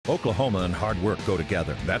Oklahoma and hard work go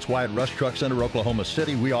together. That's why at Rush Truck Center, Oklahoma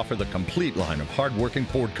City, we offer the complete line of hard-working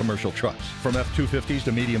Ford commercial trucks, from F-250s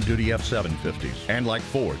to medium-duty F-750s. And like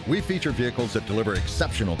Ford, we feature vehicles that deliver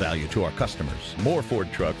exceptional value to our customers. More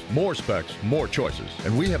Ford trucks, more specs, more choices.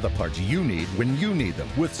 And we have the parts you need when you need them,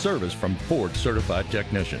 with service from Ford certified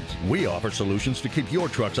technicians. We offer solutions to keep your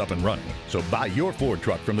trucks up and running. So buy your Ford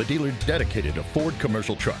truck from the dealer dedicated to Ford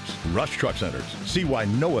commercial trucks. Rush Truck Centers. See why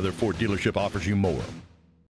no other Ford dealership offers you more.